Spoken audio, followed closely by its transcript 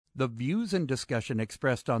The views and discussion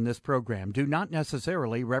expressed on this program do not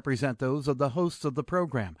necessarily represent those of the hosts of the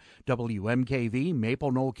program, WMKV,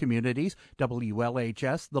 Maple Knoll Communities,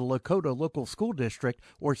 WLHS, the Lakota Local School District,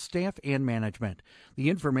 or staff and management.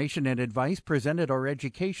 The information and advice presented are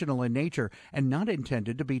educational in nature and not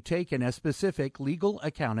intended to be taken as specific legal,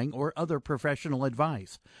 accounting, or other professional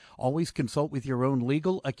advice. Always consult with your own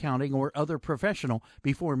legal, accounting, or other professional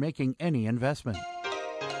before making any investment.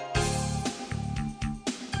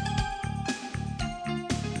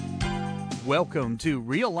 Welcome to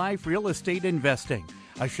Real Life Real Estate Investing,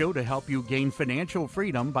 a show to help you gain financial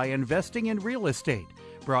freedom by investing in real estate.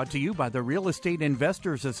 Brought to you by the Real Estate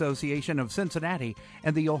Investors Association of Cincinnati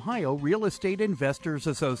and the Ohio Real Estate Investors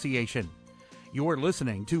Association. You're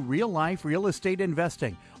listening to Real Life Real Estate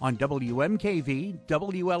Investing on WMKV,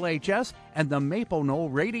 WLHS, and the Maple Knoll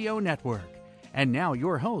Radio Network. And now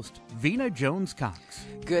your host, Vena Jones-Cox.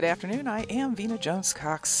 Good afternoon. I am Vena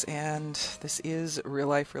Jones-Cox, and this is Real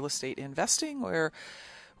Life Real Estate Investing, where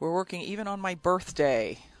we're working even on my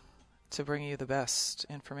birthday to bring you the best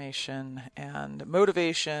information and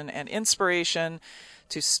motivation and inspiration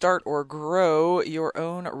to start or grow your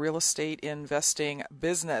own real estate investing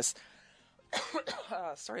business.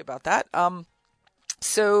 Sorry about that.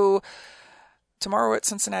 So tomorrow at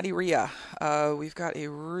Cincinnati RIA, we've got a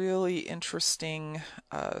really interesting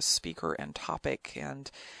speaker and topic, and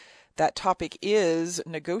that topic is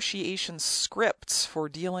negotiation scripts for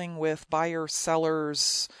dealing with buyers,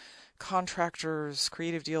 sellers, contractors,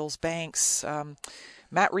 creative deals, banks.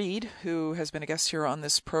 Matt Reed, who has been a guest here on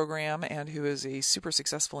this program and who is a super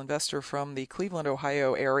successful investor from the Cleveland,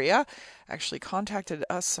 Ohio area, actually contacted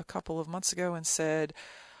us a couple of months ago and said,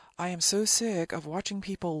 I am so sick of watching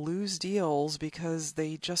people lose deals because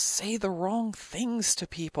they just say the wrong things to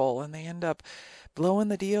people and they end up blowing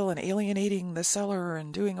the deal and alienating the seller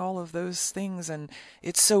and doing all of those things. And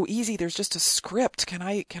it's so easy. There's just a script. Can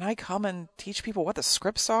I come and teach people what the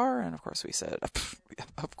scripts are? And of course we said,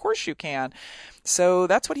 of course you can. So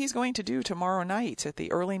that's what he's going to do tomorrow night at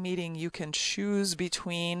the early meeting. You can choose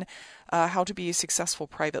between how to be a successful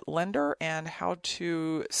private lender and how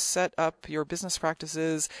to set up your business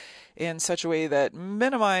practices in such a way that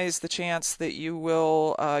minimize the chance that you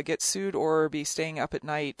will get sued or be staying up at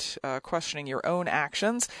night questioning your own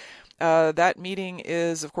actions. That meeting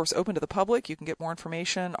is, of course, open to the public. You can get more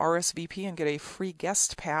information, RSVP, and get a free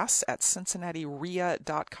guest pass at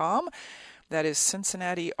CincinnatiREIA.com. That is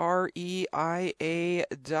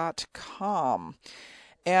CincinnatiREIA.com.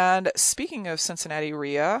 And speaking of Cincinnati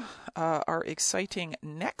RIA, our exciting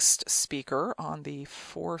next speaker on the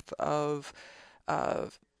 4th of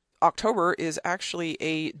October is actually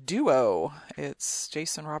a duo. It's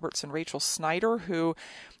Jason Roberts and Rachel Snyder, who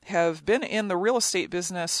have been in the real estate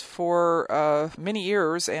business for many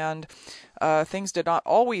years, and things did not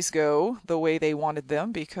always go the way they wanted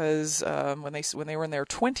them because when they were in their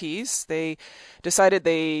 20s, they decided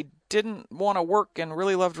they didn't want to work and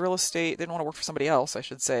really loved real estate. They didn't want to work for somebody else, I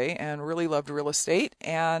should say, and really loved real estate,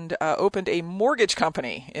 and opened a mortgage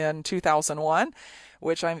company in 2001,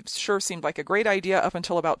 which I'm sure seemed like a great idea up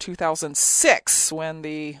until about 2006 when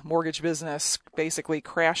the mortgage business basically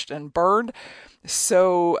crashed and burned.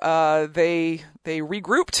 So they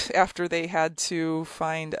regrouped after they had to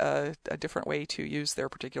find a different way to use their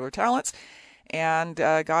particular talents, and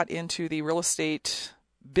got into the real estate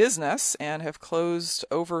business and have closed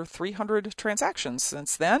over 300 transactions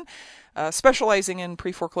since then, specializing in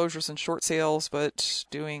pre-foreclosures and short sales, but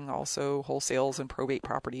doing also wholesales and probate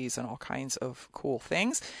properties and all kinds of cool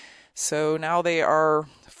things. So now they are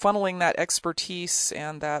funneling that expertise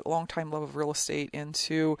and that longtime love of real estate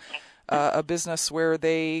into a business where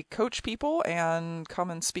they coach people and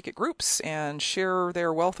come and speak at groups and share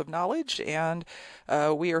their wealth of knowledge. And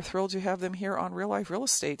we are thrilled to have them here on Real Life Real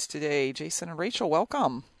Estate today. Jason and Rachel,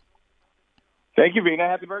 welcome. Thank you, Vena.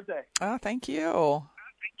 Happy birthday. Thank you.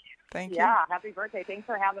 Thank you. Yeah, happy birthday. Thanks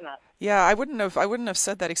for having us. Yeah, I wouldn't have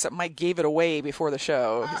said that except Mike gave it away before the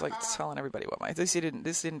show. He's like telling everybody what my this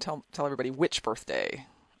didn't tell everybody which birthday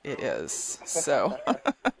it is. So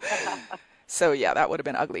So yeah, that would have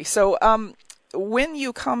been ugly. So when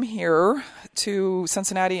you come here to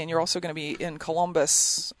Cincinnati, and you're also going to be in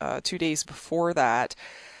Columbus 2 days before that,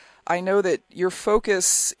 I know that your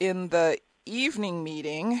focus in the evening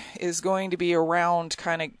meeting is going to be around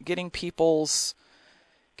kind of getting people's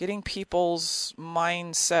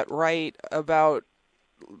mindset right about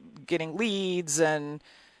getting leads and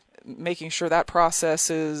making sure that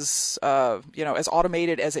process is, as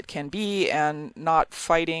automated as it can be, and not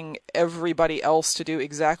fighting everybody else to do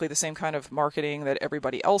exactly the same kind of marketing that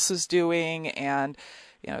everybody else is doing, and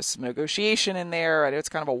some negotiation in there. I know it's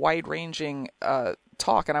kind of a wide-ranging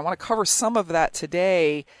talk, and I want to cover some of that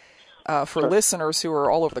today for listeners who are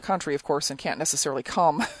all over the country, of course, and can't necessarily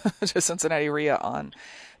come to Cincinnati RIA on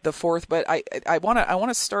the 4th. But I want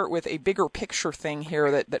to start with a bigger picture thing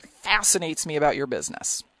here that fascinates me about your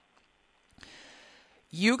business.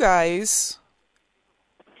 You guys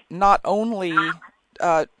not only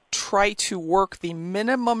try to work the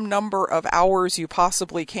minimum number of hours you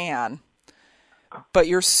possibly can, but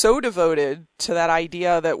you're so devoted to that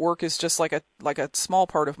idea that work is just like a small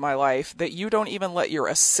part of my life that you don't even let your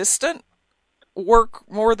assistant work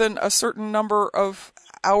more than a certain number of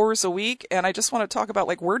hours a week. And I just want to talk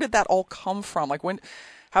about where did that all come from?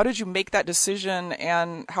 How did you make that decision,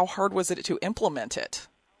 and how hard was it to implement it?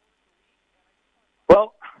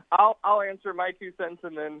 Well, I'll answer my 2 cents,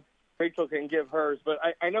 and then Rachel can give hers. But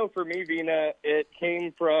I know for me, Vina, it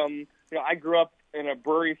came from, I grew up in a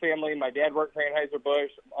brewery family. My dad worked for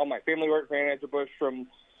Anheuser-Busch. All my family worked for Anheuser-Busch. From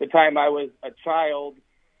the time I was a child,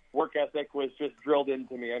 work ethic was just drilled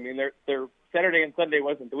into me. I mean, their Saturday and Sunday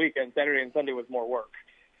wasn't the weekend. Saturday and Sunday was more work.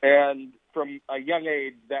 And from a young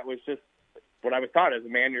age, that was just what I was taught. As a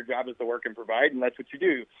man, your job is to work and provide, and that's what you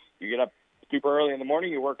do. You get up super early in the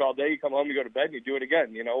morning, you work all day, you come home, you go to bed, and you do it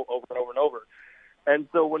again, over and over and over. And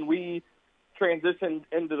so when we transitioned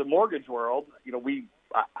into the mortgage world,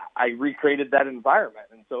 I recreated that environment.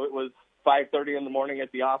 And so it was 5:30 in the morning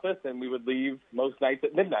at the office, and we would leave most nights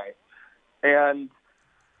at midnight. And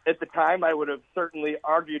at the time, I would have certainly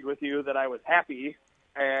argued with you that I was happy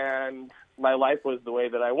and my life was the way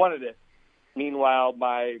that I wanted it. Meanwhile,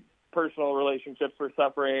 my personal relationships were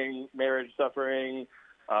suffering, marriage suffering,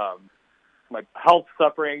 my health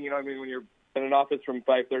suffering. When you're in an office from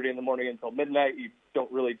 5:30 in the morning until midnight, you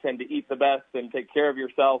don't really tend to eat the best and take care of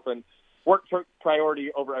yourself, and work took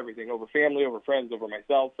priority over everything, over family, over friends, over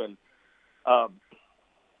myself. And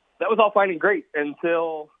that was all fine and great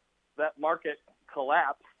until that market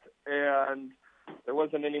collapsed and there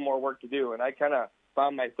wasn't any more work to do. And I kind of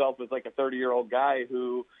found myself as like a 30-year-old guy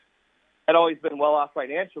who had always been well off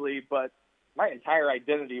financially, but my entire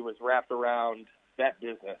identity was wrapped around that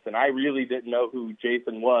business. And I really didn't know who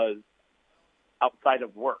Jason was outside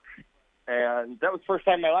of work. And that was the first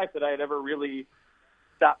time in my life that I had ever really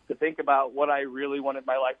stopped to think about what I really wanted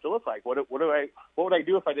my life to look like. What would I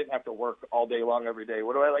do if I didn't have to work all day long every day?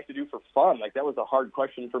 What do I like to do for fun? That was a hard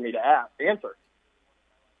question for me to answer.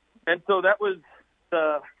 And so that was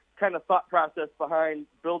the kind of thought process behind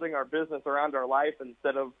building our business around our life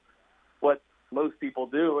instead of what most people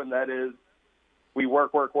do, and that is we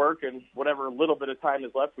work, and whatever little bit of time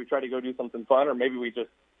is left, we try to go do something fun, or maybe we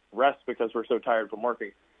just rest because we're so tired from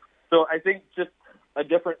working. So I think just a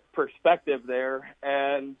different perspective there.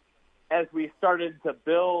 And as we started to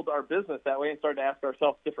build our business that way and started to ask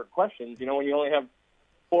ourselves different questions, when you only have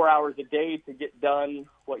 4 hours a day to get done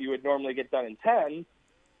what you would normally get done in 10,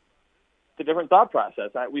 it's a different thought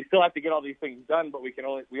process. We still have to get all these things done, but we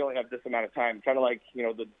only have this amount of time, kind of like,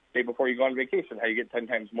 the day before you go on vacation, how you get 10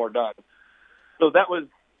 times more done. So that was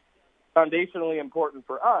foundationally important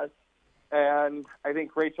for us. And I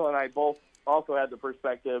think Rachel and I both also had the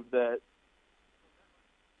perspective that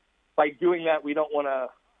by doing that, we don't want to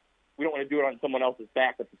do it on someone else's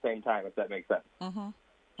back at the same time, if that makes sense. Mm-hmm.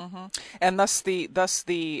 Mm-hmm. And thus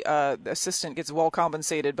the assistant gets well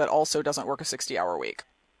compensated, but also doesn't work a 60-hour week.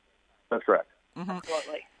 That's correct. Mm-hmm.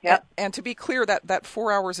 Absolutely. Yeah. And to be clear, that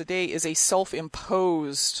 4 hours a day is a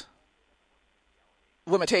self-imposed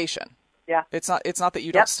limitation. Yeah. It's not that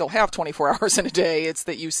you don't still have 24 hours in a day. It's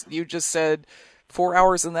that you just said 4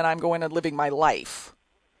 hours and then I'm going and living my life.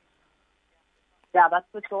 Yeah, that's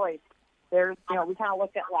the choice. There's, we kind of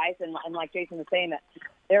look at life and like Jason was saying, that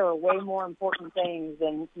there are way more important things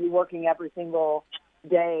than you working every single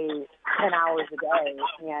day, 10 hours a day.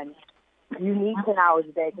 And you need 10 hours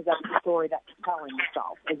a day because that's the story that you're telling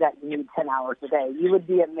yourself, is that you need 10 hours a day. You would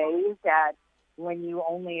be amazed at when you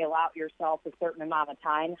only allow yourself a certain amount of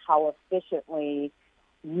time, how efficiently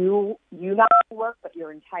you not only work, but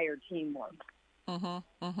your entire team works.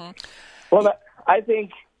 Mm-hmm. Mm-hmm. Well, I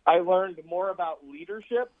think I learned more about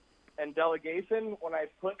leadership and delegation when I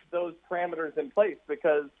put those parameters in place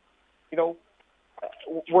because, we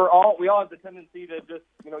all have the tendency to just,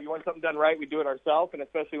 you want something done right, we do it ourselves, and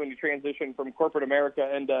especially when you transition from corporate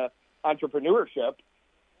America into entrepreneurship,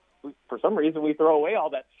 for some reason we throw away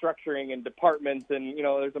all that structuring and departments and,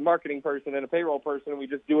 there's a marketing person and a payroll person and we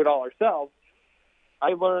just do it all ourselves.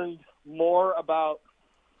 I learned more about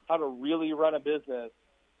how to really run a business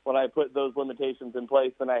when I put those limitations in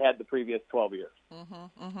place than I had the previous 12 years.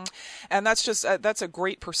 Mm-hmm, mm-hmm. And that's just, that's a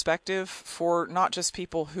great perspective for not just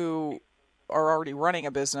people who are already running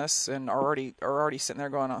a business and are already sitting there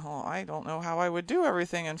going, oh, I don't know how I would do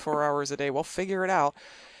everything in 4 hours a day. Well, figure it out.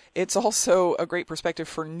 It's also a great perspective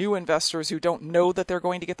for new investors who don't know that they're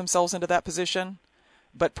going to get themselves into that position,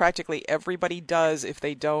 but practically everybody does if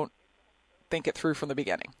they don't think it through from the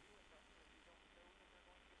beginning.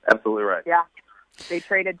 Absolutely right. Yeah. They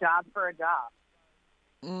trade a job for a job.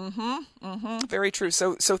 Very true.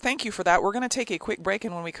 So thank you for that. We're going to take a quick break,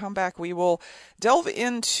 and when we come back, we will delve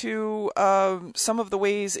into some of the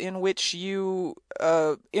ways in which you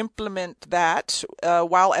implement that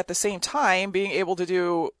while at the same time being able to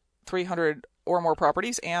do 300 or more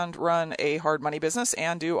properties and run a hard money business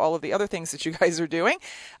and do all of the other things that you guys are doing.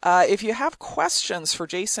 If you have questions for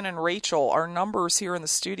Jason and Rachel, our numbers here in the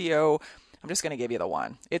studio, I'm just going to give you the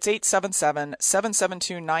one. It's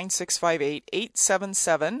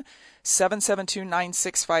 877-772-9658,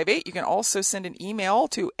 877-772-9658. You can also send an email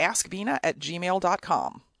to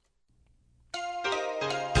askvina@gmail.com.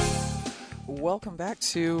 Welcome back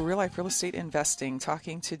to Real Life Real Estate Investing.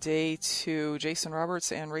 Talking today to Jason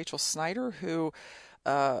Roberts and Rachel Snyder, who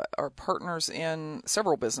are partners in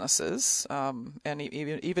several businesses, and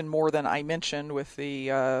even more than I mentioned with the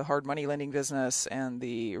hard money lending business and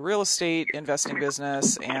the real estate investing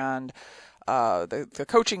business and the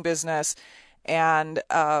coaching business. And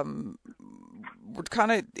we're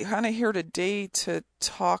kind of here today to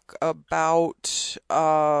talk about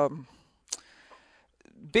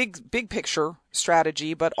big picture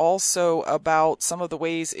strategy, but also about some of the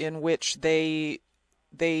ways in which they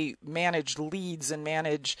manage leads and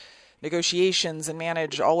manage negotiations and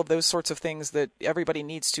manage all of those sorts of things that everybody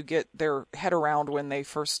needs to get their head around when they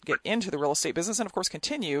first get into the real estate business, and of course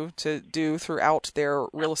continue to do throughout their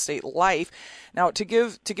real estate life. Now, to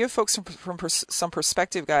give folks some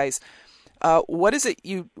perspective, guys, what is it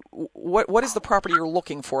what is the property you're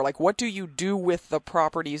looking for? Like, what do you do with the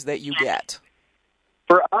properties that you get?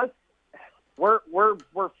 For us, we're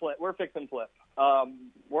fix and flip.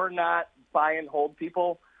 We're not buy and hold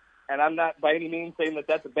people, and I'm not by any means saying that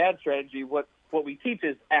that's a bad strategy. What we teach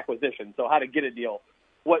is acquisition, so how to get a deal.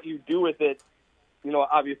 What you do with it,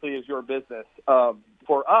 obviously is your business.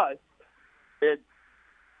 For us, it's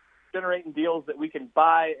generating deals that we can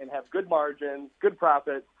buy and have good margins, good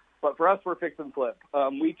profits, but for us, we're fix and flip.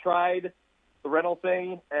 We tried the rental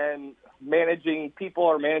thing, and managing people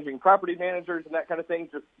or managing property managers and that kind of thing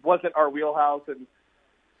just wasn't our wheelhouse, and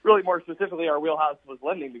really more specifically our wheelhouse was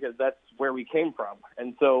lending because that's where we came from.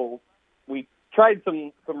 And so we tried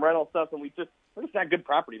some rental stuff, and we're just not good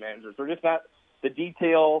property managers. We're just not the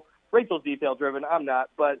detail. Rachel's detail driven, I'm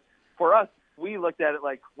not. But for us, we looked at it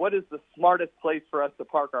like, what is the smartest place for us to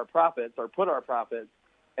park our profits or put our profits?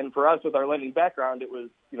 And for us, with our lending background, it was,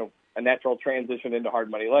 a natural transition into hard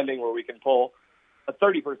money lending where we can pull a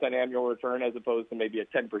 30% annual return as opposed to maybe a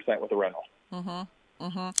 10% with a rental.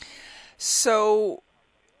 So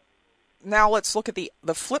now let's look at the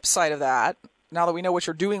flip side of that. Now that we know what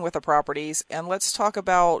you're doing with the properties, and let's talk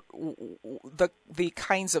about the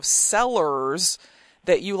kinds of sellers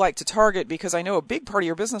that you like to target, because I know a big part of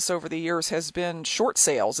your business over the years has been short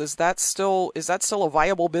sales. Is that still a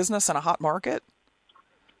viable business in a hot market?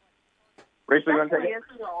 Rachel, you want to take it?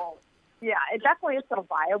 Yeah, it definitely is still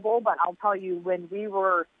viable, but I'll tell you, when we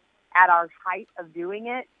were at our height of doing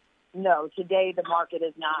it, no, today the market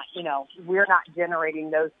is not, we're not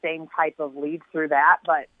generating those same type of leads through that,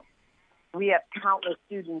 but we have countless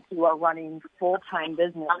students who are running full-time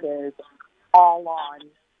businesses all on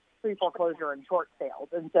pre-foreclosure and short sales.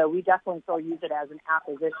 And so we definitely still use it as an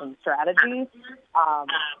acquisition strategy.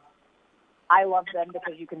 I love them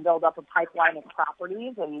because you can build up a pipeline of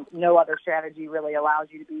properties, and no other strategy really allows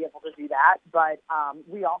you to be able to do that. But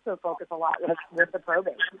we also focus a lot with the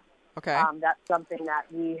probate. Okay. That's something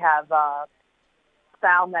that we have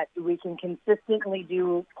found that we can consistently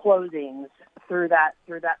do closings through that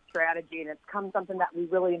strategy, and it's become something that we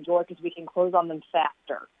really enjoy because we can close on them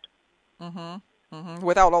faster.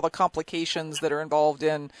 Without all the complications that are involved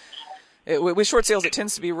in with short sales. It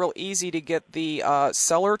tends to be real easy to get the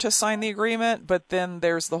seller to sign the agreement, but then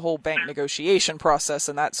there's the whole bank negotiation process,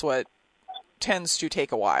 and that's what tends to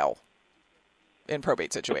take a while in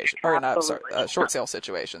probate situations, or in short sale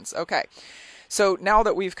situations. Okay. So now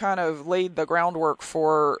that we've kind of laid the groundwork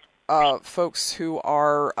for folks who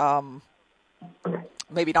are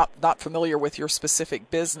maybe not familiar with your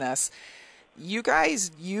specific business, you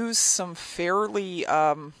guys use some fairly,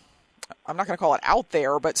 I'm not going to call it out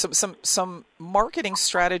there, but some marketing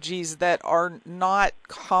strategies that are not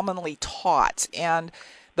commonly taught. And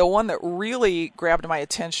the one that really grabbed my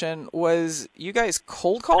attention was you guys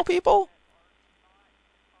cold call people?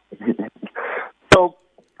 So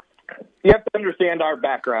You have to understand our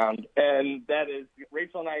background, and that is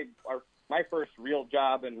Rachel and I, my first real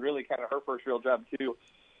job, and really kind of her first real job too,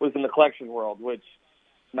 was in the collection world, which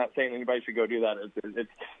I'm not saying anybody should go do that.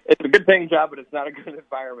 It's a good paying job, but it's not a good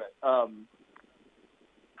environment.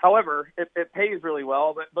 However, it pays really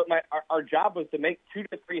well, but our job was to make 200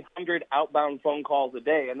 to 300 outbound phone calls a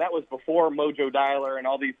day, and that was before Mojo Dialer and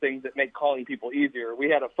all these things that make calling people easier. We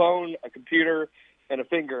had a phone, a computer, and a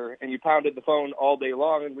finger, and you pounded the phone all day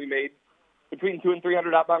long, and we made between 200 and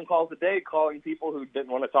 300 outbound calls a day, calling people who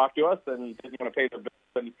didn't want to talk to us and didn't want to pay their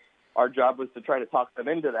bills, and our job was to try to talk them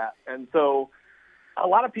into that. And so a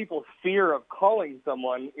lot of people's fear of calling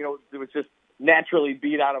someone, it was just naturally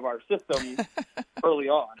beat out of our system early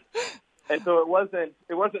on. And so it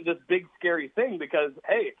wasn't this big, scary thing because,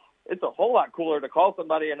 hey, it's a whole lot cooler to call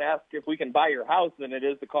somebody and ask if we can buy your house than it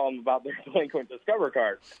is to call them about their delinquent Discover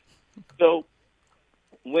card. So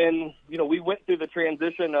when, we went through the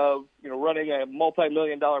transition of, running a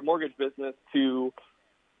multi-million-dollar mortgage business to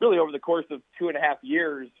really over the course of 2.5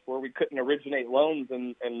 years where we couldn't originate loans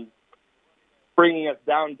and bringing us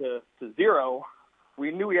down to zero,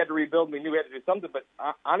 we knew we had to rebuild. We knew we had to do something. But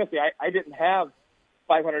honestly, I didn't have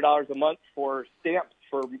 $500 a month for stamps,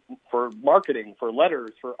 for marketing, for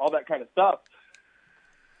letters, for all that kind of stuff.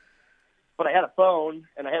 But I had a phone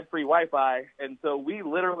and I had free Wi-Fi, and so we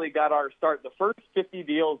literally got our start. The first 50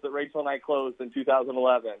 deals that Rachel and I closed in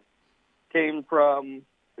 2011 came from,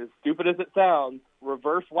 as stupid as it sounds,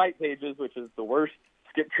 reverse white pages, which is the worst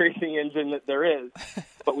skip tracing engine that there is.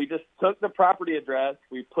 But we just took the property address,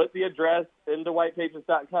 we put the address into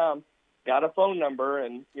whitepages.com, got a phone number,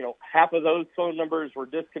 and half of those phone numbers were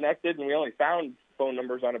disconnected, and we only found phone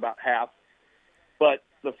numbers on about half. But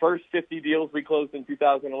the first 50 deals we closed in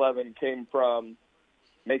 2011 came from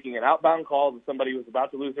making an outbound call to somebody who was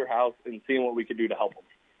about to lose their house and seeing what we could do to help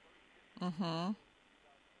them.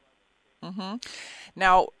 Mm-hmm. Mm-hmm.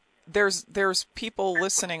 Now, there's people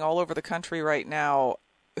listening all over the country right now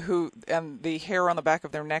and the hair on the back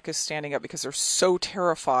of their neck is standing up because they're so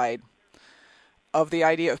terrified of the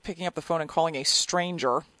idea of picking up the phone and calling a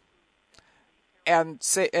stranger and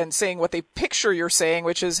saying what they picture you're saying,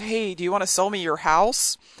 which is, hey, do you want to sell me your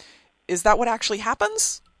house? Is that what actually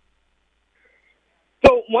happens?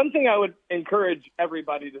 So one thing I would encourage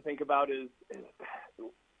everybody to think about is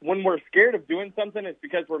when we're scared of doing something, it's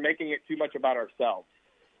because we're making it too much about ourselves.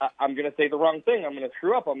 I'm going to say the wrong thing. I'm going to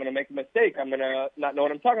screw up. I'm going to make a mistake. I'm going to not know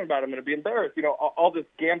what I'm talking about. I'm going to be embarrassed. All this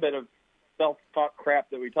gambit of self-talk crap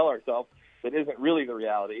that we tell ourselves that isn't really the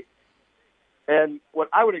reality. And what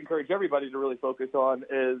I would encourage everybody to really focus on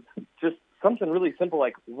is just something really simple,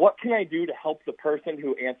 like what can I do to help the person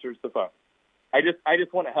who answers the phone? I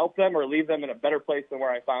just want to help them or leave them in a better place than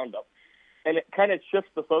where I found them. And it kind of shifts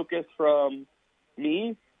the focus from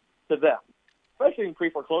me to them, especially in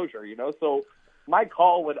pre-foreclosure, So my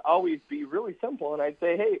call would always be really simple, and I'd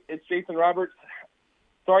say, hey, it's Jason Roberts.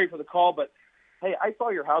 Sorry for the call, but, hey, I saw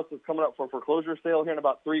your house was coming up for foreclosure sale here in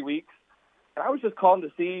about 3 weeks, and I was just calling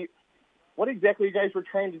to see what exactly you guys were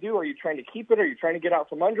trying to do. Are you trying to keep it? Are you trying to get out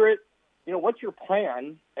from under it? What's your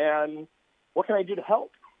plan, and what can I do to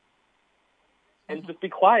help? And just be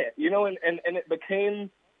quiet, and it became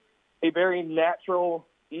a very natural,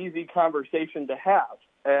 easy conversation to have.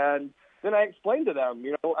 And then I explained to them,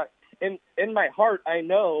 in my heart, I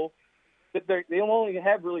know that they only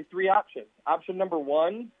have really 3 options. Option number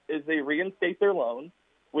 1 is they reinstate their loan,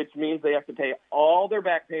 which means they have to pay all their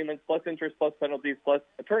back payments plus interest plus penalties plus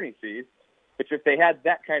attorney fees, which if they had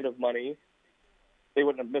that kind of money, they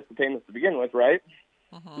wouldn't have missed the payments to begin with, right?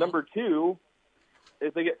 Mm-hmm. Number 2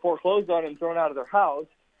 is they get foreclosed on and thrown out of their house,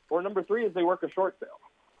 or number 3 is they work a short sale.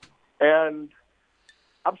 And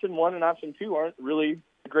option 1 and option 2 aren't really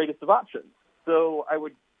the greatest of options. So I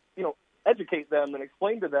would, educate them and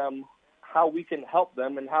explain to them how we can help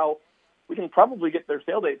them and how we can probably get their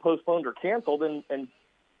sale date postponed or canceled and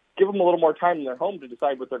give them a little more time in their home to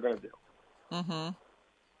decide what they're going to do.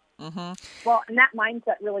 Mm-hmm. Mm-hmm. Well, and that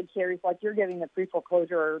mindset really carries, like you're giving the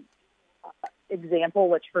pre-foreclosure example,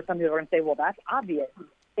 which for some people are going to say, well, that's obvious.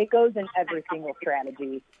 It goes in every single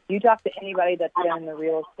strategy. You talk to anybody that's been in the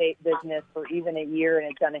real estate business for even a year and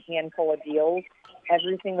has done a handful of deals,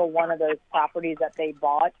 every single one of those properties that they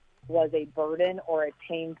bought was a burden or a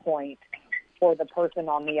pain point for the person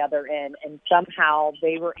on the other end. And somehow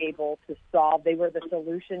they were able to they were the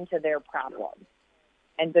solution to their problem.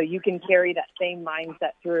 And so you can carry that same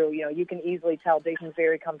mindset through. You can easily tell Jason's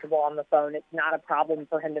very comfortable on the phone. It's not a problem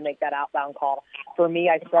for him to make that outbound call. For me,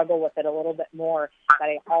 I struggle with it a little bit more, but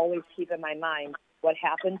I always keep in my mind what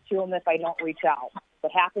happens to him if I don't reach out.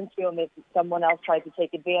 What happens to him if someone else tries to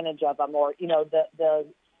take advantage of him, or, the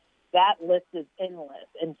that list is endless.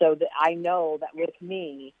 And so I know that with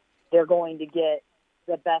me, they're going to get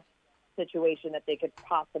the best situation that they could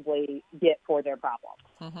possibly get for their problem.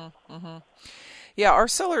 Mm-hmm, mm-hmm. Yeah, our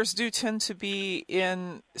sellers do tend to be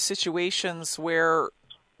in situations where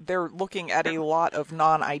they're looking at a lot of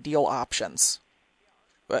non-ideal options.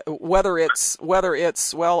 Whether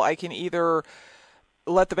it's well, I can either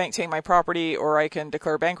let the bank take my property, or I can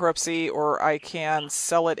declare bankruptcy, or I can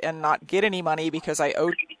sell it and not get any money because I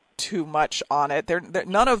owe too much on it.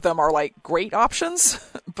 None of them are like great options,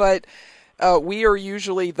 but we are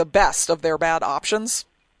usually the best of their bad options.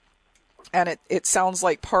 And it sounds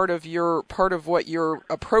like part of what your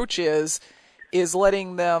approach is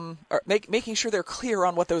letting them, or making sure they're clear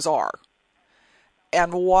on what those are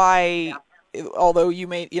and why. Although you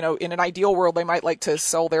may, in an ideal world, they might like to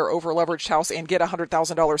sell their over-leveraged house and get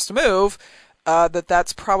 $100,000 to move,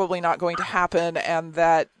 that's probably not going to happen, and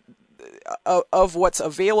that of what's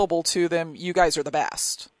available to them, you guys are the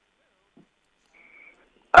best.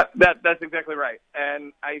 That's exactly right.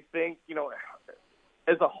 And I think,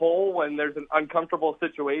 as a whole, when there's an uncomfortable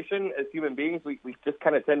situation, as human beings, we just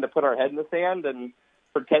kind of tend to put our head in the sand and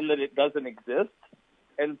pretend that it doesn't exist.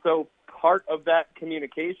 And so part of that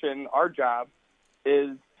communication, our job,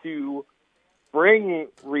 is to bring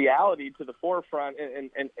reality to the forefront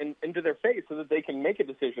and into their face so that they can make a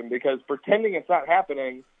decision, because pretending it's not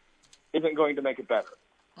happening isn't going to make it better.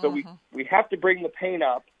 So we have to bring the pain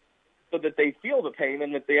up so that they feel the pain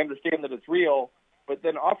and that they understand that it's real, but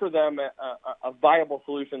then offer them a viable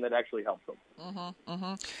solution that actually helps them.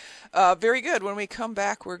 Very good. When we come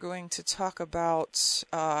back, we're going to talk about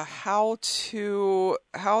how to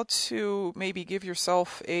maybe give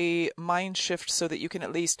yourself a mind shift so that you can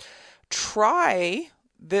at least try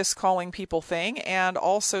this calling people thing, and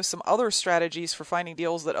also some other strategies for finding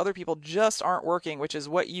deals that other people just aren't working, which is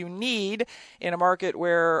what you need in a market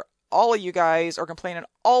where all of you guys are complaining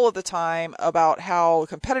all of the time about how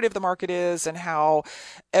competitive the market is and how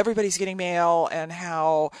everybody's getting mail and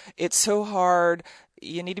how it's so hard.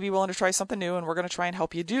 You need to be willing to try something new, and we're going to try and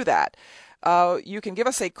help you do that. You can give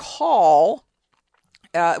us a call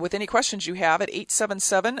with any questions you have at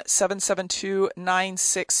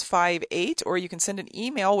 877-772-9658, or you can send an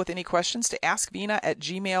email with any questions to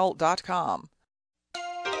askvina@gmail.com.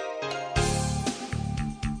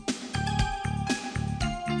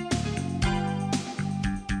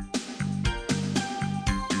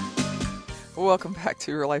 Welcome back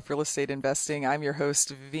to Real Life Real Estate Investing. I'm your host,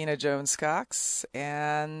 Vina Jones Cox,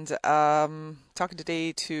 and talking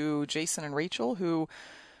today to Jason and Rachel, who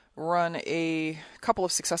run a couple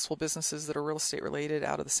of successful businesses that are real estate related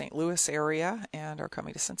out of the St. Louis area and are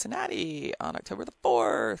coming to Cincinnati on October the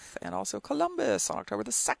 4th, and also Columbus on October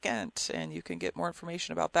the 2nd. And you can get more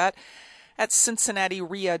information about that at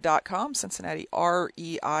CincinnatiREIA.com,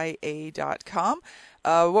 CincinnatiREIA.com.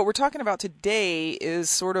 What we're talking about today is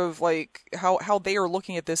sort of like how they are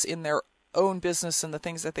looking at this in their own business and the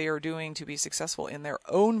things that they are doing to be successful in their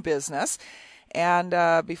own business. And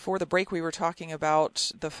before the break, we were talking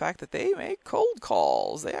about the fact that they make cold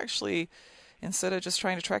calls. They actually, instead of just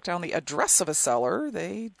trying to track down the address of a seller,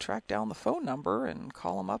 they track down the phone number and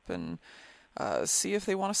call them up and see if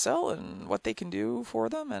they want to sell and what they can do for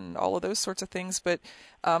them and all of those sorts of things. But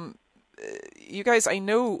you guys, I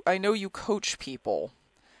know you coach people,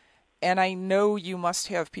 and I know you must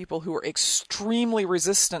have people who are extremely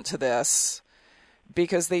resistant to this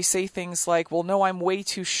because they say things like, well, no, I'm way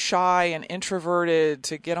too shy and introverted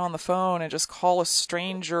to get on the phone and just call a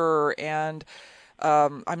stranger, and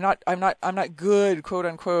I'm not good, quote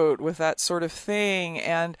unquote, with that sort of thing.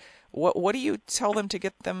 And what do you tell them to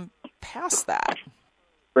get them past that?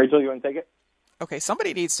 Rachel, you want to take it? Okay,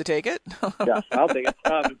 somebody needs to take it. Yeah, I'll take it.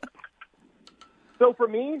 So for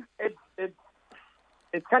me,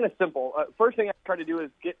 it's kind of simple. First thing I try to do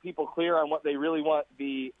is get people clear on what they really want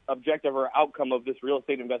the objective or outcome of this real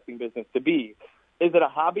estate investing business to be. Is it a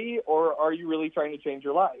hobby, or are you really trying to change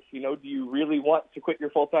your life? Do you really want to quit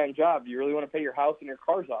your full-time job? Do you really want to pay your house and your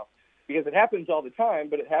cars off? Because it happens all the time,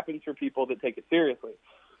 but it happens for people that take it seriously.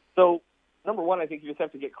 So number one, I think you just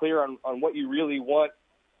have to get clear on what you really want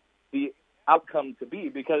the outcome to be,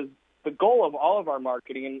 because the goal of all of our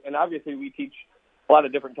marketing, and obviously we teach a lot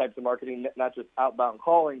of different types of marketing, not just outbound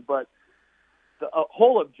calling, but the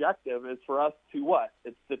whole objective is for us to what?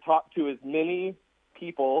 It's to talk to as many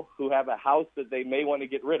people who have a house that they may want to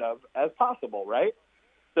get rid of as possible, right?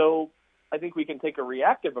 So I think we can take a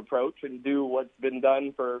reactive approach and do what's been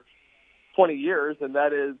done for 20 years, and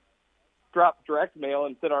that is drop direct mail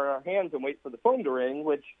and sit on our hands and wait for the phone to ring,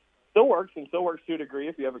 which still works, and still works to a degree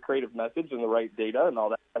if you have a creative message and the right data and all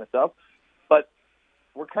that kind of stuff. But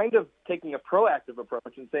we're kind of taking a proactive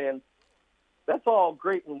approach and saying, that's all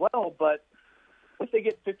great and well, but what if they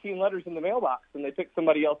get 15 letters in the mailbox and they pick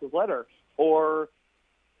somebody else's letter? Or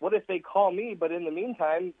what if they call me, but in the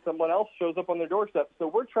meantime, someone else shows up on their doorstep? So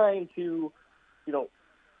we're trying to,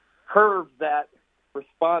 curve that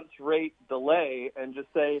response rate delay and just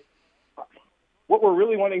say, what we're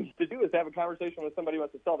really wanting to do is have a conversation with somebody who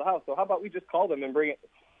wants to sell the house. So how about we just call them and bring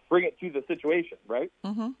it to the situation, right?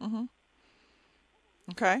 Mm-hmm, mm-hmm.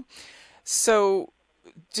 Okay. So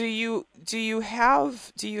do you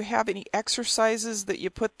have any exercises that you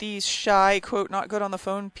put these shy, quote, not good on the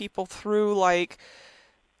phone people through, like,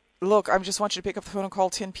 look, I just want you to pick up the phone and call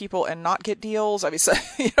 10 people and not get deals? I mean, so,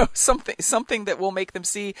 something that will make them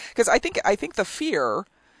see, because I think the fear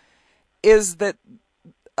is that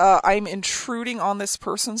I'm intruding on this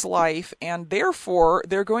person's life, and therefore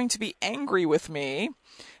they're going to be angry with me,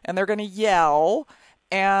 and they're going to yell,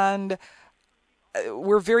 and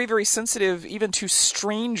we're very, very sensitive even to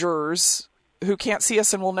strangers who can't see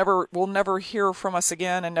us and will never hear from us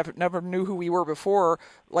again and never knew who we were before,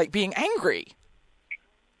 like being angry.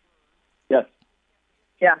 Yes.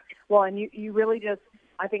 Yeah. Well, and you really just,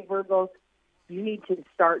 I think you need to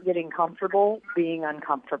start getting comfortable being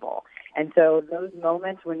uncomfortable. And so those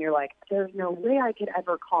moments when you're like, there's no way I could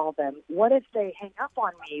ever call them. What if they hang up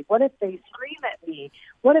on me? What if they scream at me?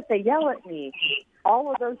 What if they yell at me?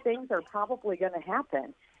 All of those things are probably going to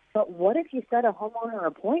happen. But what if you set a homeowner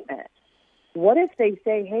appointment? What if they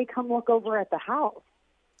say, hey, come look over at the house?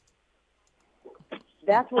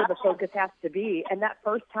 That's where the focus has to be. And that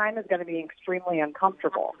first time is going to be extremely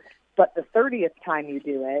uncomfortable. But the 30th time you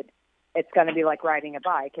do it, it's going to be like riding a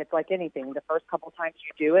bike. It's like anything. The first couple times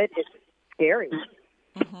you do it, it's scary.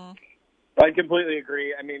 Mm-hmm. I completely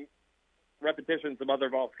agree. I mean, repetition's the mother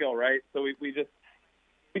of all skill, right? So we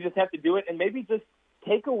just have to do it and maybe just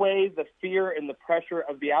take away the fear and the pressure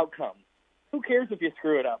of the outcome. Who cares if you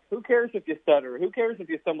screw it up? Who cares if you stutter? Who cares if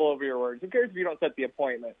you stumble over your words? Who cares if you don't set the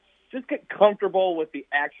appointment? Just get comfortable with the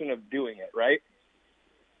action of doing it, right?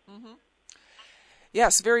 Mm-hmm.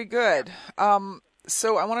 Yes, very good.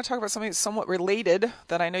 So I want to talk about something somewhat related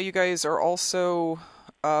that I know you guys are also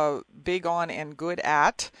big on and good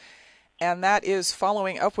at, and that is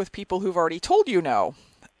following up with people who've already told you no.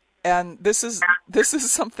 And this is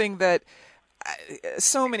something that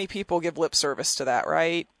so many people give lip service to that,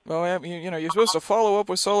 right? Well, you're supposed to follow up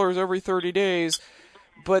with sellers every 30 days,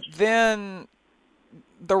 but then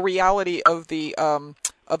the reality of the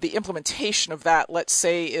implementation of that, let's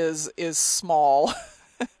say, is small.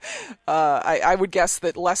 I would guess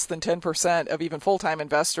that less than 10% of even full-time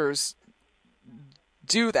investors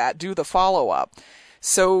do the follow-up.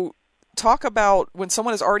 So talk about when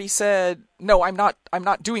someone has already said, no, I'm not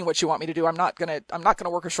doing what you want me to do. I'm not going to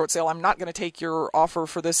work a short sale. I'm not going to take your offer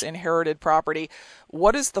for this inherited property.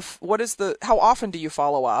 How often do you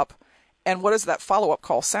follow up, and what does that follow-up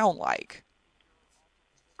call sound like?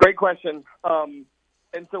 Great question.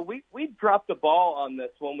 And so we dropped the ball on this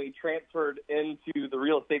when we transferred into the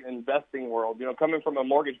real estate investing world. Coming from a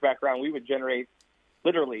mortgage background, we would generate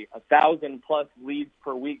literally 1,000+ leads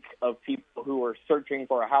per week of people who were searching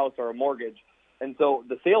for a house or a mortgage. And so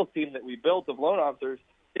the sales team that we built of loan officers,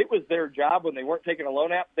 it was their job when they weren't taking a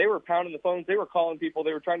loan app. They were pounding the phones. They were calling people.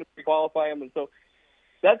 They were trying to pre-qualify them. And so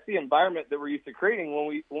that's the environment that we're used to creating.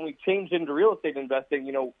 When we changed into real estate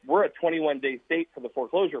investing, we're a 21-day state for the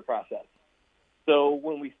foreclosure process. So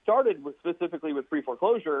when we started specifically with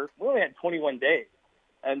pre-foreclosure, we only had 21 days.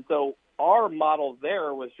 And so our model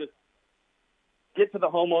there was just get to the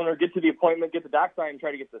homeowner, get to the appointment, get the doc sign, and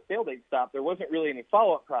try to get the sale date stopped. There wasn't really any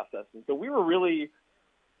follow-up process. And so we were really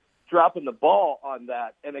dropping the ball on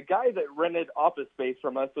that. And a guy that rented office space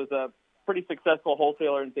from us was a pretty successful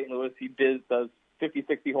wholesaler in St. Louis. He does 50,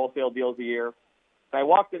 60 wholesale deals a year. And I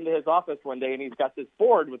walked into his office one day, and he's got this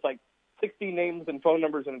board with like 60 names and phone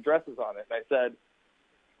numbers and addresses on it. And I said,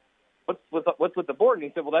 what's with the board? And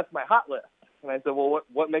he said, well, that's my hot list. And I said, well,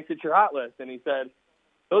 what makes it your hot list? And he said,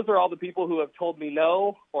 those are all the people who have told me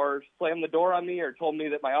no or slammed the door on me or told me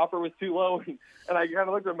that my offer was too low. And I kind of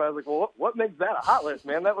looked at him and I was like, well, what makes that a hot list,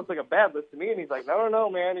 man? That looks like a bad list to me. And he's like, no,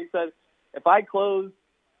 man. He said, if I close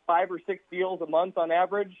 5 or 6 deals a month on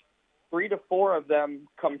average, 3 to 4 of them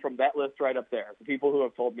come from that list right up there, the people who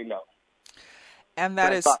have told me no. And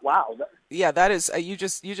that is, thought, wow. Yeah, that is, you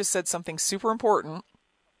just said something super important,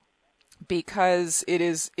 because it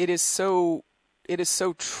is so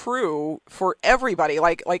true for everybody.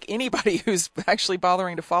 Like anybody who's actually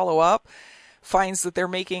bothering to follow up finds that they're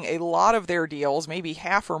making a lot of their deals, maybe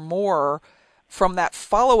half or more, from that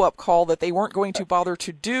follow-up call that they weren't going to bother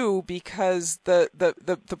to do because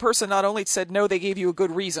the person not only said no, they gave you a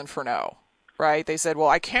good reason for no, right? They said, well,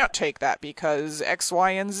 I can't take that because X,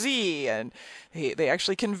 Y, and Z. And they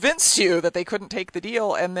actually convinced you that they couldn't take the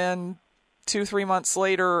deal. And then 2-3 months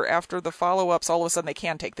later, after the follow-ups, all of a sudden they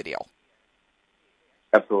can take the deal.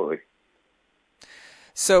 Absolutely.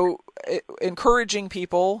 So encouraging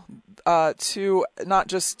people to not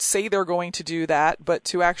just say they're going to do that, but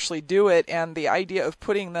to actually do it. And the idea of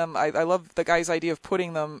putting them, I love the guy's idea of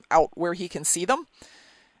putting them out where he can see them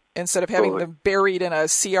instead of having them buried in a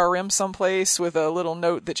CRM someplace with a little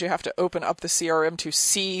note that you have to open up the CRM to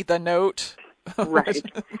see the note. Right.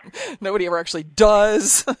 Nobody ever actually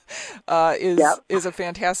does. Is a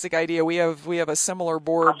fantastic idea. We have a similar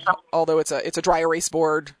board, although it's a dry erase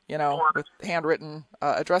board, with handwritten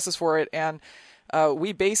addresses for it, and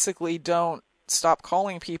we basically don't stop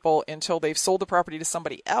calling people until they've sold the property to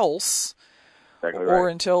somebody else. Exactly or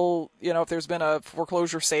right. until, if there's been a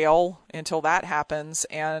foreclosure sale, until that happens,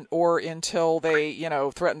 or until they,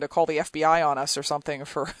 threaten to call the FBI on us or something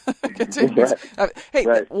for continuous. Hey,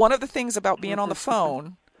 one of the things about being on the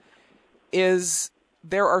phone is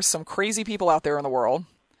there are some crazy people out there in the world,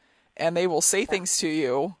 and they will say things to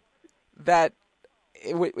you that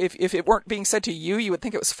if it weren't being said to you, you would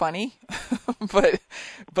think it was funny, but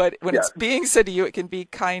when it's being said to you, it can be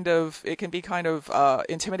kind of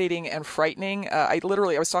intimidating and frightening. I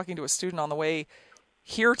was talking to a student on the way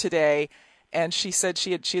here today, and she said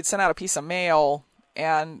she had sent out a piece of mail,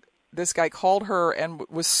 and this guy called her and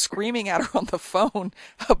was screaming at her on the phone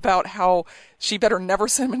about how she better never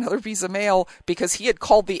send him another piece of mail because he had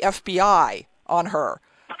called the FBI on her,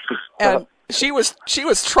 and she was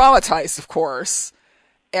traumatized, of course.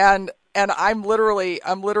 And I'm literally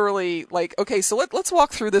like, okay, so let's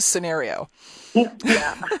walk through this scenario.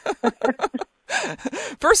 Yeah.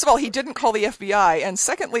 First of all, he didn't call the FBI, and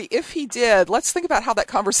secondly, if he did, let's think about how that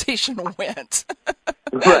conversation went.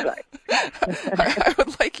 Right. I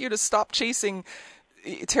would like you to stop chasing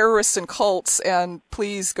terrorists and cults, and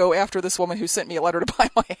please go after this woman who sent me a letter to buy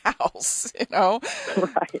my house.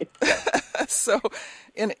 Right. So,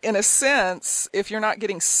 in a sense, if you're not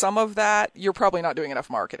getting some of that, you're probably not doing enough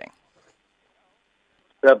marketing.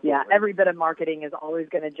 Absolutely. Yeah, every bit of marketing is always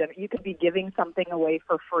going to you could be giving something away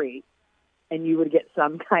for free, and you would get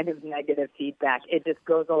some kind of negative feedback. It just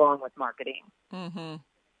goes along with marketing. Mm-hmm.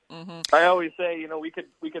 Mm-hmm. I always say,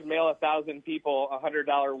 we could mail 1,000 people a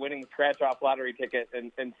 $100 winning scratch-off lottery ticket,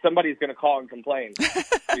 and somebody's going to call and complain.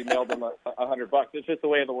 We mailed them $100. It's just the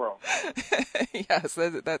way of the world. Yes,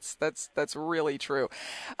 that's really true.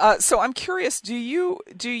 So I'm curious, do you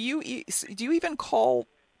even call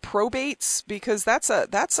probates, because that's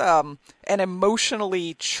an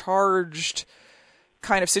emotionally charged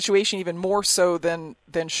kind of situation, even more so than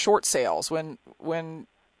short sales. When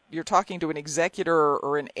you're talking to an executor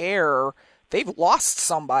or an heir, they've lost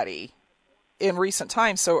somebody in recent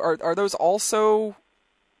times. So are those also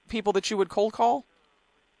people that you would cold call?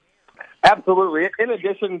 Absolutely. In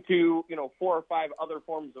addition to 4 or 5 other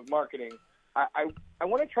forms of marketing, I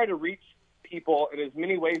want to try to reach people in as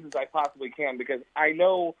many ways as I possibly can, because I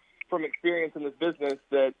know from experience in this business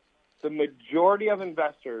that the majority of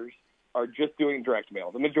investors are just doing direct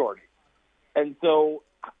mail, the majority. And so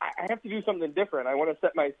I have to do something different. I want to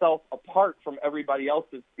set myself apart from everybody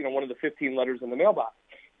else's, one of the 15 letters in the mailbox.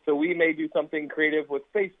 So we may do something creative with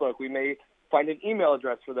Facebook. We may find an email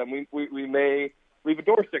address for them. We may leave a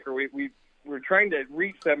door sticker. We're trying to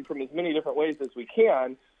reach them from as many different ways as we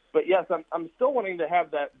can. But yes, I'm still wanting to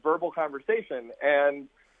have that verbal conversation. And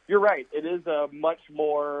you're right, it is a much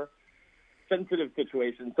more sensitive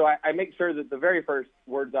situation. So I make sure that the very first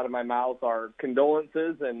words out of my mouth are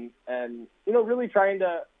condolences and really trying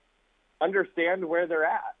to understand where they're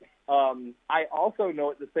at. I also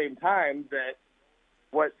know at the same time that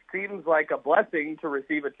what seems like a blessing to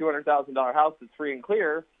receive a $200,000 house that's free and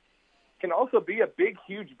clear can also be a big,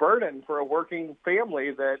 huge burden for a working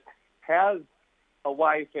family that has a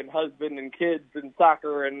wife and husband and kids and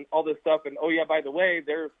soccer and all this stuff. And, oh yeah, by the way,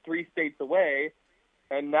 they're 3 states away,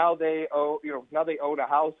 and now they own a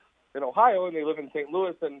house in Ohio and they live in St.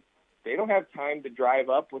 Louis, and they don't have time to drive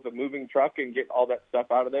up with a moving truck and get all that stuff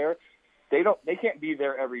out of there. They can't be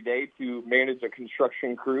there every day to manage a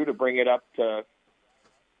construction crew to bring it up to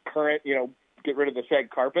current, get rid of the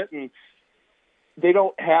shag carpet, and they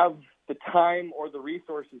don't have the time or the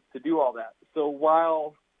resources to do all that. So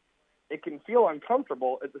while it can feel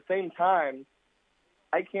uncomfortable, at the same time,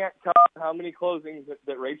 I can't tell how many closings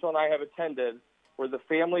that Rachel and I have attended where the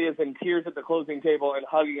family is in tears at the closing table and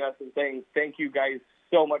hugging us and saying, "Thank you guys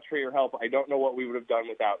so much for your help. I don't know what we would have done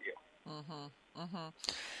without you." Mm-hmm.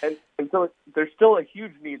 Mm-hmm. And so there's still a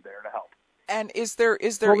huge need there to help. And is there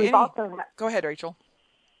any... Go ahead, Rachel.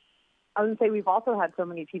 I was going to say, we've also had so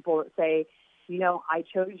many people that say, I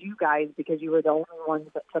chose you guys because you were the only ones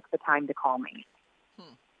that took the time to call me.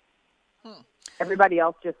 Everybody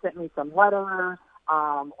else just sent me some letter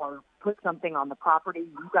or put something on the property.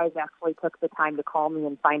 You guys actually took the time to call me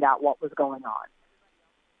and find out what was going on.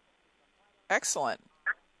 Excellent.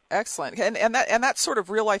 And that sort of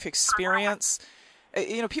real life experience,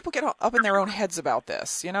 people get up in their own heads about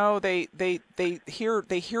this. They hear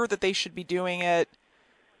that they should be doing it,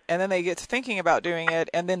 and then they get to thinking about doing it,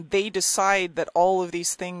 and then they decide that all of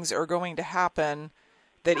these things are going to happen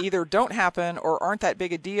that either don't happen or aren't that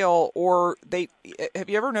big a deal, or have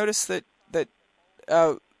you ever noticed that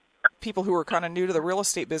people who are kind of new to the real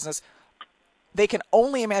estate business, they can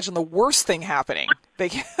only imagine the worst thing happening. They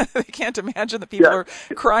can't imagine that people are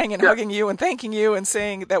crying and hugging you and thanking you and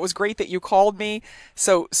saying that was great that you called me.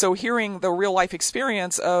 So hearing the real life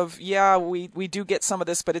experience of, we do get some of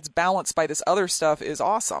this, but it's balanced by this other stuff is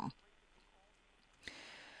awesome.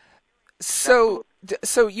 So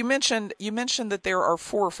you mentioned that there are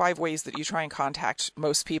 4 or 5 ways that you try and contact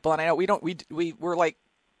most people, and I know we're like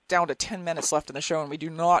down to 10 minutes left in the show, and we do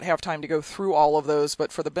not have time to go through all of those.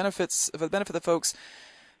 But for the benefit of the folks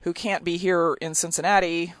who can't be here in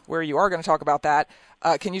Cincinnati, where you are going to talk about that,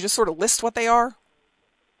 can you just sort of list what they are?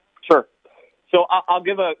 Sure. So I'll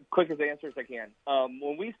give a quick as answer as I can.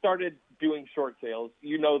 When we started doing short sales,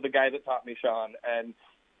 the guy that taught me, Sean, and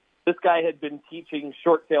this guy had been teaching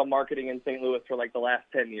short sale marketing in St. Louis for like the last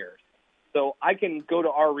 10 years. So I can go to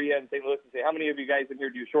our RIA in St. Louis and say, how many of you guys in here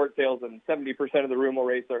do short sales? And 70% of the room will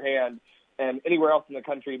raise their hand. And anywhere else in the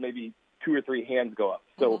country, maybe 2 or 3 hands go up.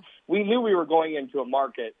 So we knew we were going into a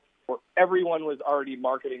market where everyone was already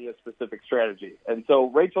marketing this specific strategy. And so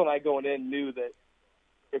Rachel and I going in knew that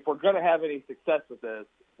if we're going to have any success with this,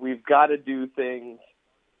 we've got to do things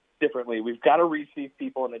differently. We've got to reach these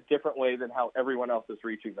people in a different way than how everyone else is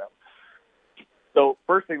reaching them. So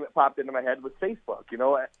first thing that popped into my head was Facebook.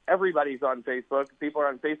 Everybody's on Facebook. People are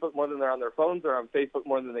on Facebook more than they're on their phones. They're on Facebook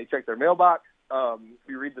more than they check their mailbox. If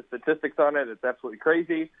you read the statistics on it, it's absolutely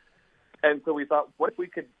crazy. And so we thought, what if we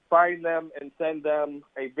could find them and send them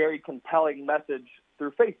a very compelling message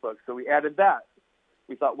through Facebook? So we added that.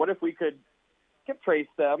 We thought, what if we could skip trace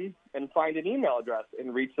them and find an email address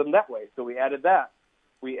and reach them that way? So we added that.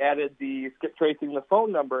 We added the skip tracing the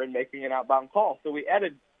phone number and making an outbound call. So we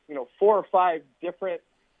added 4 or 5 different,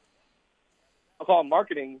 I'll call them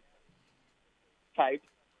marketing types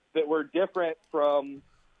that were different from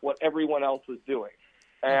what everyone else was doing.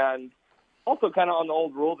 And also kind of on the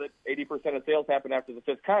old rule that 80% of sales happen after the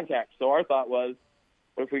 5th contact. So our thought was,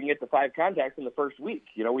 what if we can get to 5 contacts in the first week?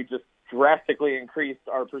 We just drastically increased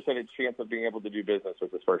our percentage chance of being able to do business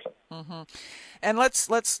with this person. Mm-hmm. And let's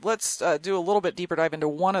do a little bit deeper dive into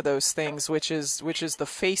one of those things, which is the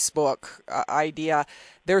Facebook idea.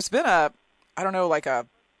 There's been a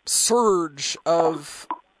surge of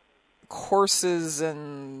courses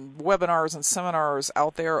and webinars and seminars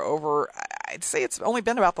out there over, I'd say it's only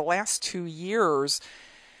been about the last 2 years,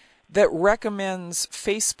 that recommends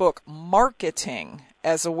Facebook marketing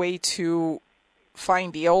as a way to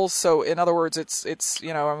find deals. So in other words, it's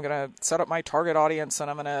I'm going to set up my target audience and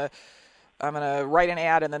I'm going to write an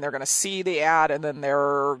ad, and then they're going to see the ad, and then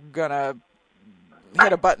they're going to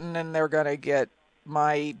hit a button and they're going to get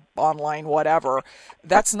my online whatever.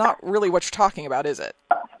 That's not really what you're talking about, is it?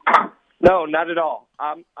 No, not at all.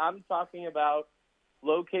 I'm talking about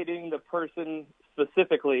locating the person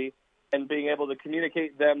specifically and being able to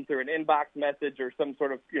communicate them through an inbox message or some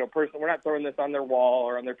sort of person. We're not throwing this on their wall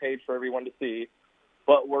or on their page for everyone to see,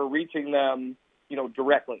 but we're reaching them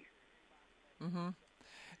directly.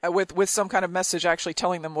 Mm-hmm. With some kind of message actually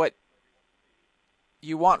telling them what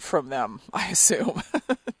you want from them, I assume.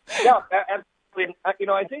 Yeah, absolutely.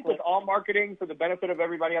 I think with all marketing, for the benefit of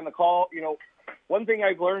everybody on the call, one thing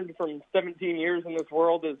I've learned from 17 years in this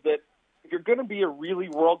world is that if you're going to be a really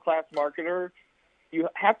world-class marketer, you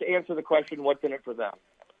have to answer the question, what's in it for them?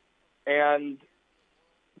 And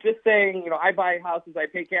just saying, I buy houses, I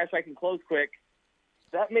pay cash, I can close quick,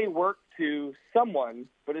 that may work to someone,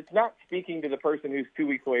 but it's not speaking to the person who's 2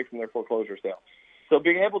 weeks away from their foreclosure sale. So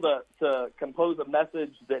being able to compose a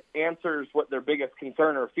message that answers what their biggest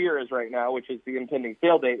concern or fear is right now, which is the impending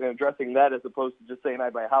sale date, and addressing that as opposed to just saying I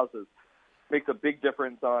buy houses, makes a big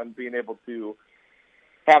difference on being able to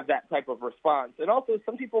have that type of response. And also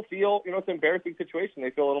some people feel, it's an embarrassing situation.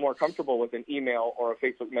 They feel a little more comfortable with an email or a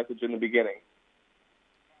Facebook message in the beginning.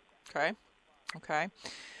 Okay.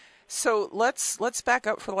 So let's back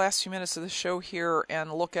up for the last few minutes of the show here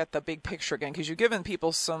and look at the big picture again, because you've given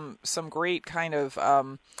people some great kind of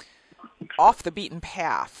off the beaten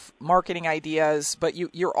path marketing ideas, but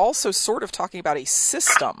you're also sort of talking about a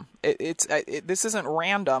system. This isn't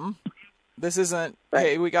random. This isn't, Right.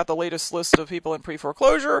 hey, we got the latest list of people in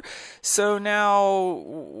pre-foreclosure, so now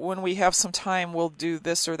when we have some time, we'll do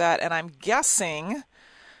this or that. And I'm guessing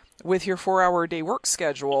with your 4-hour-a-day work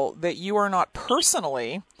schedule that you are not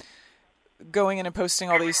personally going in and posting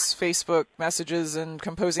all these Facebook messages and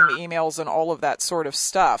composing the emails and all of that sort of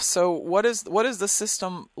stuff. So what does the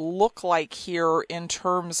system look like here in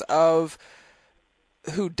terms of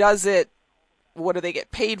who does it? What do they get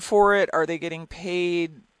paid for it? Are they getting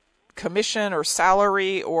paid commission or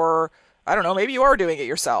salary, or I don't know, maybe you are doing it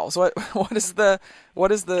yourselves? What is the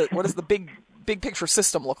big picture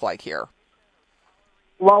system look like here?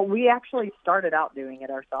 Well, we actually started out doing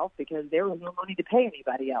it ourselves because there was no money to pay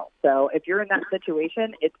anybody else. So if you're in that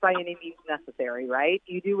situation, it's by any means necessary, right?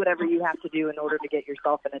 You do whatever you have to do in order to get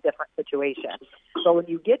yourself in a different situation. So when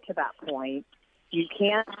you get to that point, you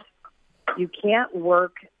can't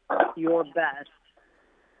work your best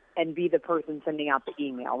and be the person sending out the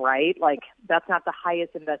email, right? Like, that's not the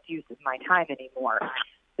highest and best use of my time anymore.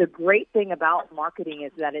 The great thing about marketing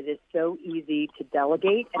is that it is so easy to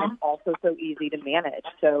delegate, and it's also so easy to manage.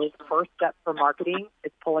 So the first step for marketing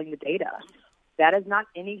is pulling the data. That is not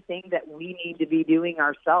anything that we need to be doing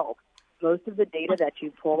ourselves. Most of the data that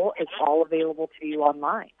you pull is all available to you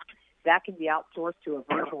online. That can be outsourced to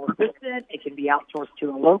a virtual assistant. It can be outsourced to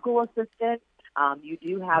a local assistant. You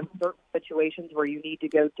do have certain situations where you need to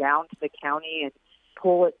go down to the county and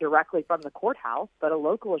pull it directly from the courthouse, but a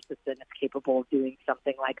local assistant is capable of doing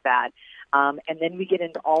something like that. And then we get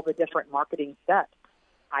into all the different marketing steps.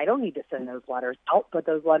 I don't need to send those letters out, but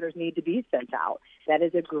those letters need to be sent out. That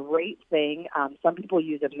is a great thing. Some people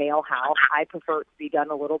use a mail house. I prefer it to be done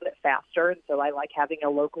a little bit faster, and so I like having a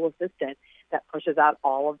local assistant that pushes out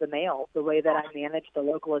all of the mail. The way that I manage the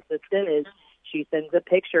local assistant is she sends a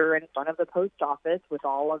picture in front of the post office with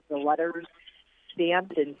all of the letters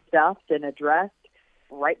stamped and stuffed and addressed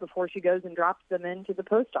right before she goes and drops them into the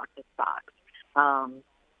post office box.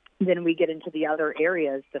 Then we get into the other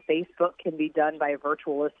areas. The Facebook can be done by a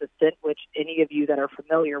virtual assistant, which any of you that are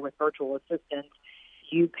familiar with virtual assistants,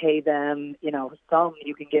 you pay them, some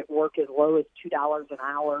you can get work as low as $2 an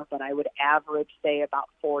hour, but I would average, say, about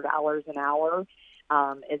 $4 an hour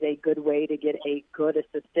is a good way to get a good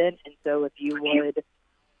assistant. And so if you would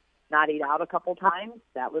not eat out a couple times,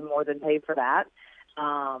 that would more than pay for that.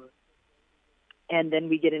 And then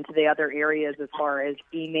we get into the other areas as far as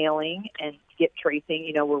emailing and skip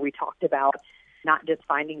tracing, where we talked about not just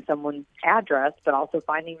finding someone's address, but also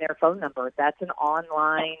finding their phone number. That's an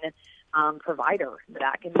online provider.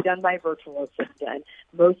 That can be done by a virtual assistant.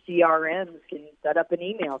 Most CRMs can set up an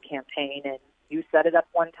email campaign, and you set it up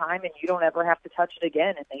one time, and you don't ever have to touch it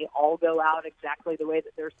again, and they all go out exactly the way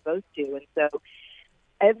that they're supposed to. And so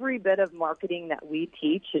every bit of marketing that we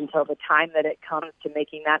teach until the time that it comes to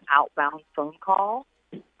making that outbound phone call,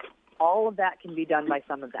 all of that can be done by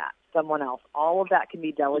someone else. All of that can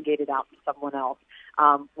be delegated out to someone else,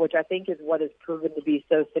 which I think is what has proven to be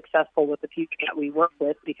so successful with the people that we work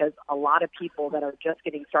with, because a lot of people that are just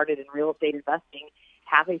getting started in real estate investing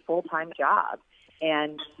have a full-time job.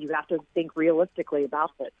 And you have to think realistically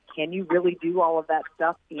about this. Can you really do all of that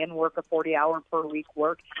stuff and work a 40-hour-per-week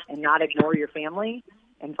work and not ignore your family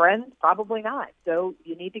and friends? Probably not. So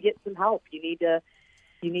you need to get some help. You need to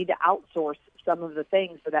outsource some of the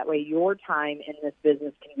things so that way your time in this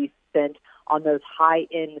business can be spent on those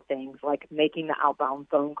high-end things like making the outbound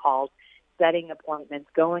phone calls, setting appointments,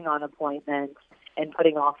 going on appointments, and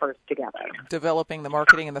putting offers together. Developing the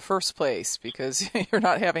marketing in the first place, because you're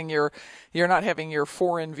not having your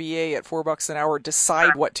foreign VA at $4 an hour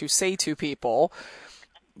decide what to say to people.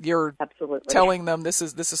 You're Absolutely telling them this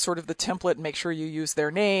is sort of the template, and make sure you use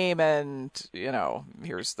their name, and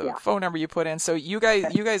here's the phone number you put in. So you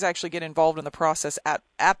guys actually get involved in the process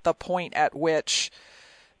at the point at which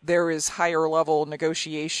there is higher level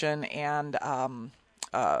negotiation and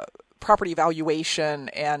property valuation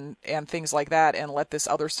and things like that, and let this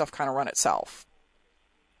other stuff kind of run itself.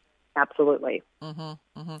 Absolutely.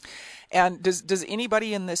 Mm-hmm, mm-hmm. And does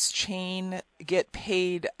anybody in this chain get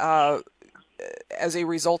paid as a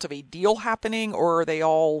result of a deal happening, or are they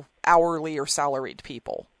all hourly or salaried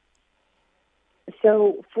people?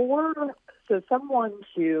 So someone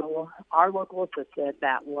to our local assistant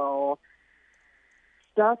that will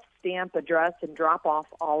stuff, stamp, address, and drop off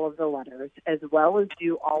all of the letters, as well as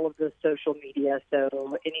do all of the social media.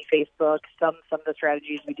 So any Facebook, some of the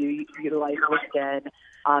strategies we do utilize LinkedIn,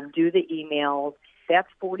 do the emails. That's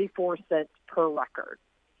 44 cents per record.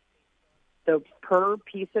 So per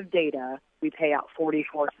piece of data, we pay out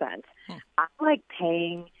 44 cents. I like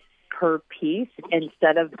paying per piece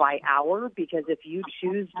instead of by hour, because if you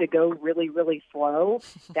choose to go really, really slow,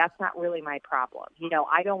 that's not really my problem.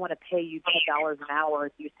 I don't want to pay you $10 an hour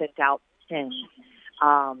if you sent out 10.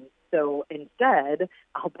 So instead,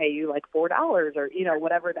 I'll pay you like $4 or,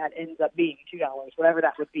 whatever that ends up being, $2, whatever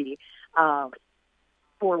that would be,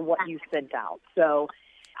 for what you sent out. So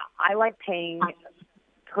I like paying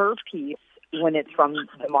per piece when it's from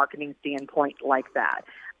the marketing standpoint like that.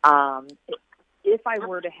 If I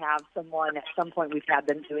were to have someone, at some point we've had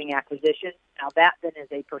them doing acquisitions, now that then is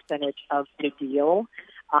a percentage of the deal.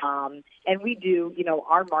 And we do,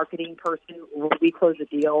 our marketing person, when we close a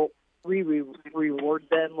deal, we reward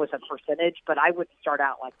them with a percentage, but I wouldn't start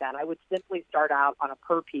out like that. I would simply start out on a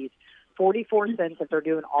per piece, 44 cents if they're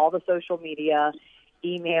doing all the social media,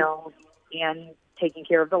 emails, and taking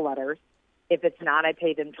care of the letters. If it's not, I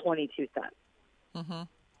pay them 22 cents.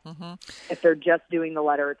 Mm-hmm. Mm-hmm. If they're just doing the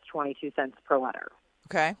letter, it's 22 cents per letter.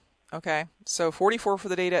 Okay. So 44 for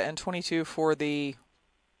the data and 22 for the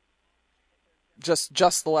just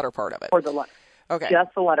the letter part of it. For the letter. Okay.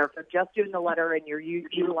 Just the letter. So just doing the letter, and you're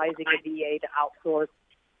utilizing a VA to outsource.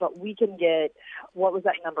 But we can get, what was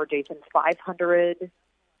that number, Jason? 500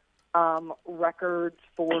 records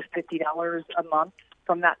for $50 a month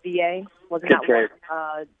from that VA. Wasn't that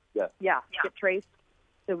what? Yeah, skip traced.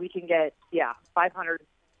 So we can get 500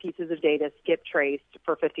 pieces of data skip traced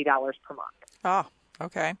for $50 per month. Ah,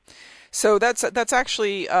 okay. So that's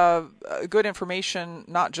actually good information,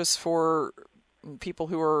 not just for people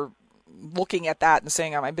who are looking at that and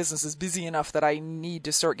saying, my business is busy enough that I need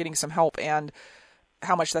to start getting some help and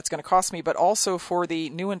how much that's going to cost me, but also for the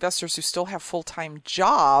new investors who still have full-time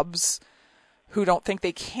jobs who don't think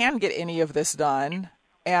they can get any of this done.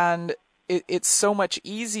 And it's so much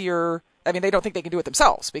easier. I mean, they don't think they can do it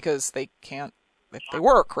themselves because they can't if they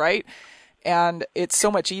work, right? And it's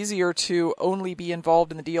so much easier to only be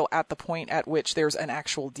involved in the deal at the point at which there's an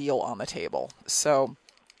actual deal on the table. So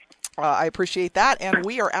I appreciate that. And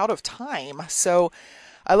we are out of time. So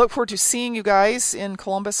I look forward to seeing you guys in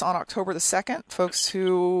Columbus on October the 2nd. Folks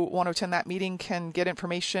who want to attend that meeting can get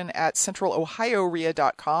information at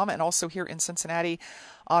centralohiorea.com and also here in Cincinnati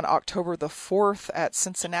on October the 4th at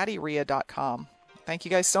cincinnatirea.com. Thank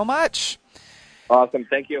you guys so much. Awesome.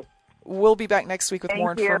 Thank you. We'll be back next week with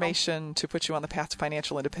more information to put you on the path to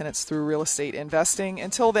financial independence through real estate investing.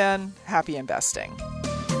 Until then, happy investing.